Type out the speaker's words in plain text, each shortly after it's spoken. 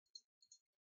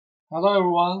Hello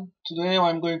everyone, today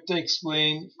I'm going to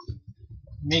explain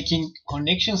making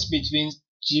connections between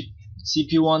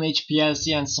CP1H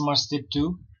PLC and Smart Step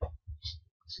 2.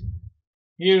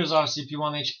 Here is our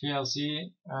CP1H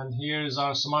PLC and here is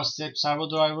our Smart Step servo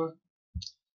driver,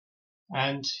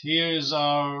 and here is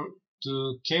our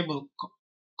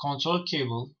control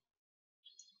cable.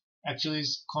 Actually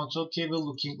it's control cable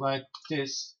looking like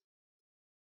this,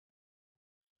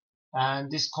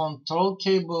 and this control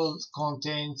cable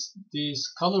contains these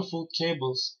colorful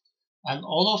cables, and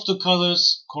all of the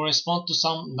colors correspond to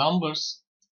some numbers,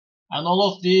 and all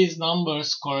of these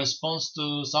numbers corresponds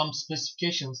to some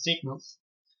specification signals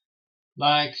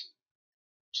like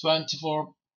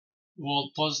 24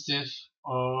 volt positive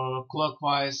or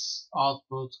clockwise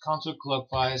output,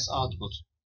 counterclockwise output.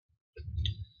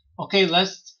 Okay,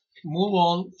 let's move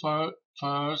on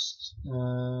first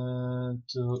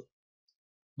to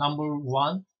number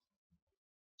 1.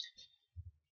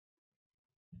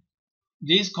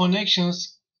 These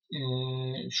connections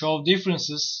show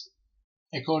differences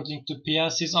according to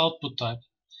PLC's output type.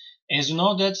 As you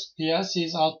know that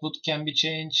PLC's output can be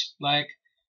changed like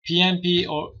PNP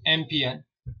or MPN.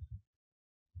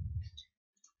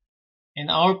 And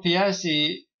our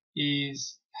PLC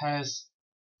has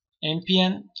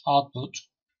MPN output.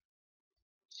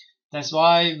 That's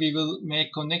why we will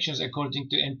make connections according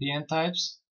to MPN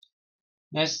types.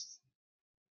 Let's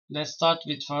start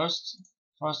with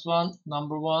first one,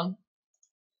 number 1.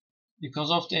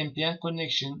 Because of the MPN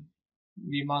connection,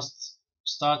 we must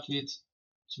start with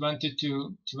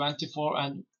 22, 24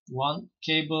 and 1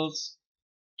 cables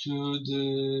to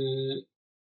the,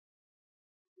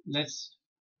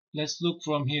 let's look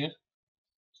from here,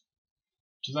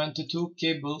 22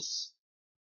 cables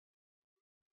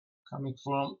coming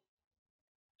from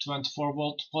 24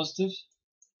 volt positive,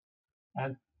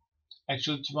 and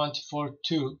actually 24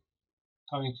 2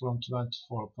 coming from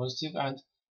 24 positive, and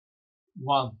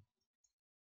 1.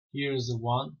 Here is the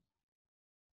 1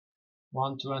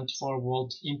 24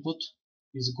 volt input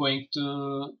is going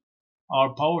to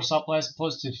our power supply's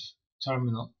positive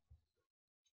terminal,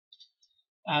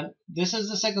 and this is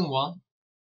the second one.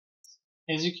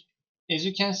 As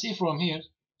you can see from here,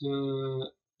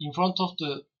 in front of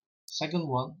the second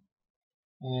one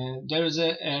there is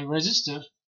a resistor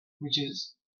which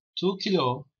is 2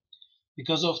 kilo.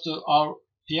 Because of our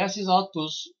PLC's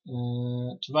outputs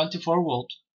 24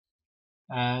 volt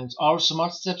and our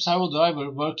Smart Step servo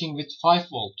driver working with 5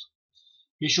 volt,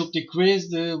 we should decrease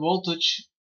the voltage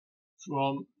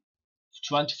from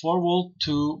 24 volt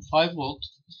to 5 volt.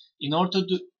 In order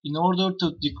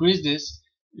to decrease this,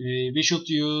 we should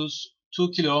use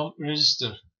 2 kilo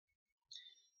resistor.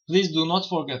 Please do not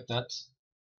forget that.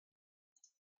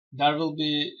 There will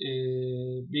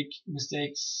be big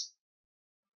mistakes,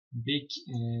 big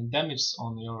damage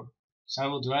on your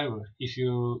servo driver if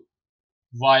you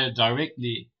wire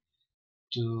directly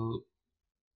to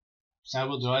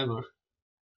servo driver.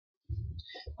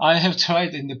 I have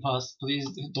tried in the past. Please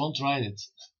don't try it.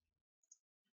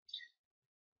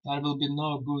 There will be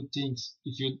no good things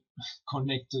if you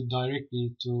connect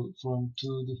directly from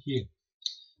here.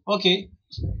 Okay.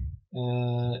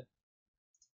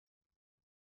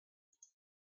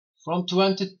 From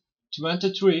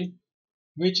 23,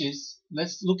 which is,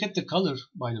 let's look at the color,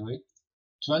 by the way.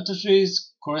 23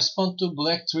 is correspond to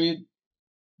black 3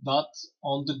 dot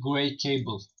on the gray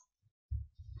cable.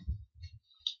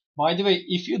 By the way,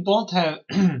 if you don't have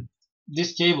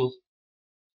this cable,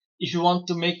 if you want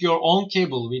to make your own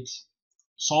cable with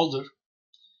solder,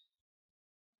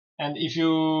 and if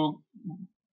you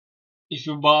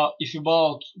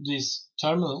bought this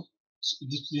terminal,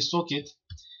 this socket,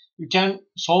 you can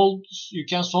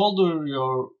solder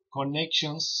your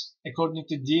connections according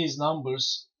to these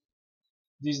numbers.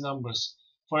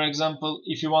 For example,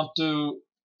 if you want to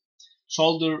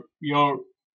solder your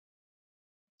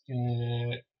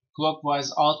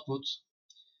clockwise output,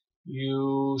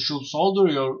 you should solder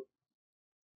your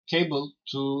cable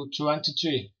to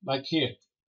 23, like here.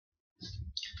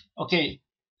 Okay,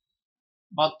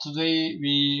 but today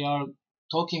we are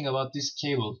talking about this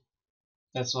cable.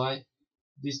 That's why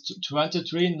this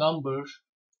 23 number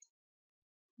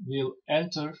will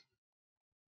enter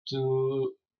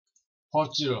to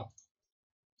port 0.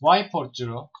 Why port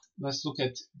 0? Let's look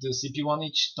at the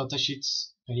CP1H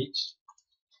datasheets page.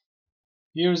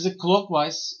 Here is the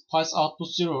clockwise pulse output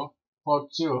 0,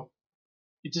 port 0.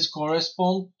 It is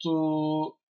correspond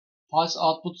to pulse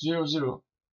output 0 0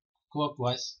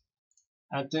 clockwise,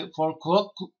 and for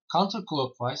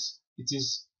counterclockwise it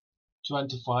is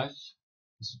 25.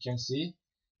 As you can see,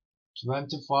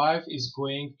 25 is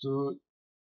going to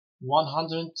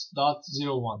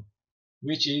 100.01.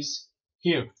 which is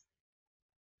here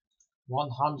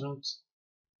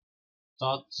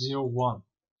 100.01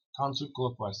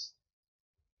 counterclockwise.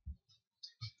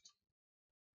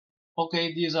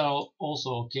 Okay, these are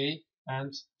also okay.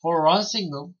 And for run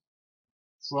signal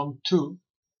from 2,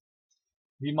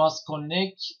 we must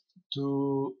connect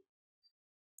to,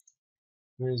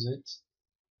 where is it?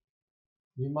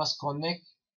 We must connect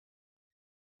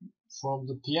from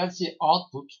the PLC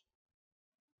output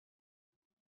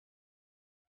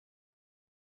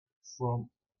from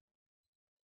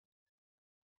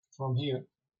here.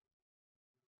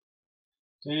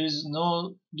 There is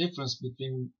no difference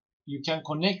between, you can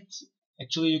connect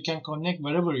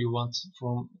wherever you want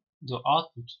from the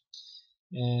output.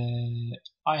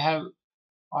 I have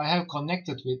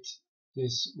connected with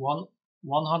this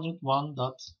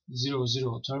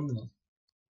 101.00 terminal.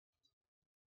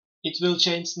 It will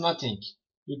change nothing.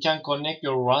 You can connect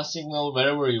your run signal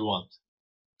wherever you want.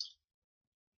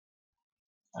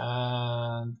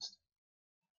 And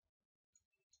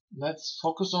let's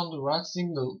focus on the run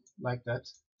signal like that.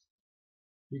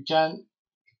 You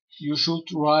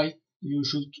should wire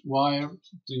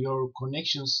your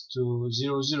connections to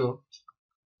 00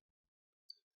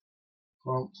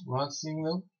 from run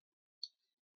signal,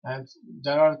 and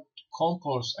there are COM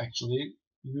ports actually.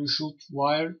 You should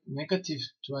wire negative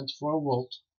 24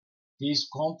 volt these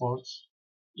COM ports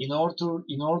in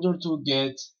order to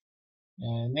get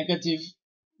negative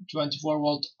 24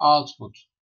 volt output.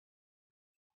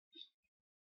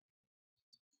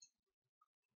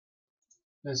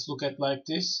 Let's look at like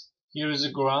this. Here is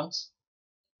a ground,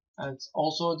 and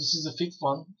also this is the fifth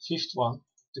one,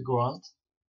 the ground.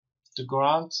 The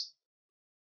ground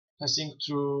passing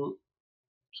through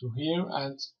to here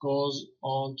and goes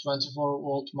on 24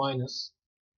 volt minus.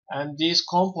 And these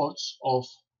COM ports of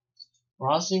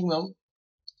run signal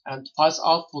and pulse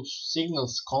output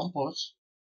signals COM ports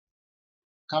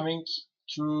coming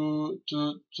through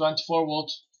to 24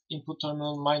 volt input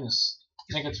terminal minus,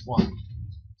 negative 1.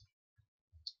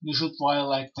 You should wire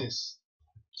like this.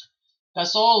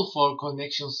 That's all for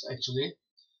connections actually.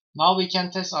 Now we can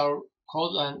test our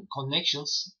code and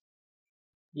connections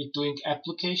with doing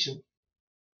application.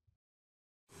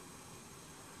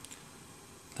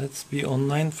 Let's be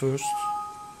online first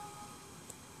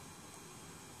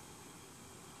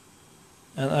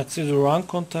and active the run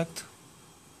contact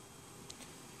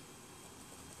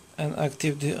and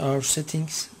active our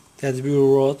settings that we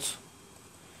wrote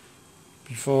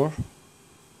before,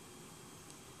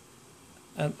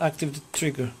 and active the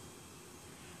trigger.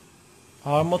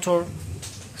 Our motor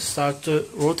start to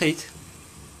rotate,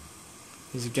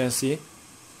 as you can see,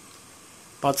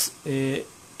 but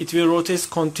it will rotate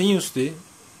continuously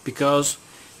because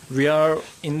we are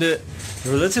in the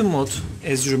relative mode,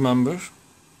 as you remember,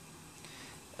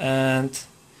 and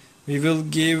we will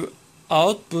give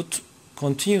output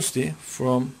continuously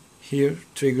from here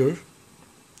trigger.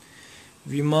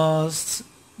 We must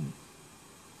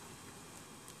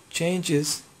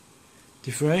changes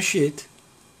differentiate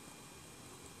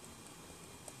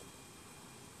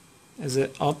as a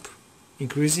up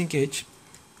increasing edge.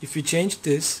 If we change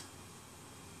this,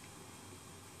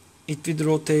 it will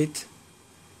rotate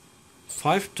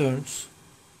 5 turns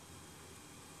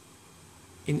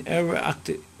in every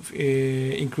active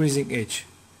increasing edge.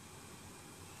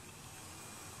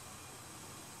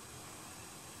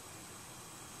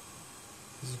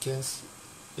 As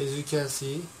you can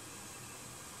see,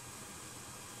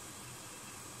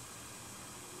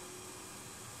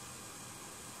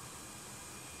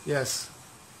 yes,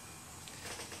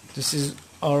 this is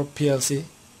our PLC,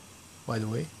 by the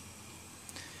way.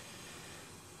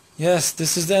 Yes,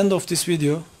 this is the end of this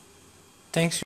video. Thanks.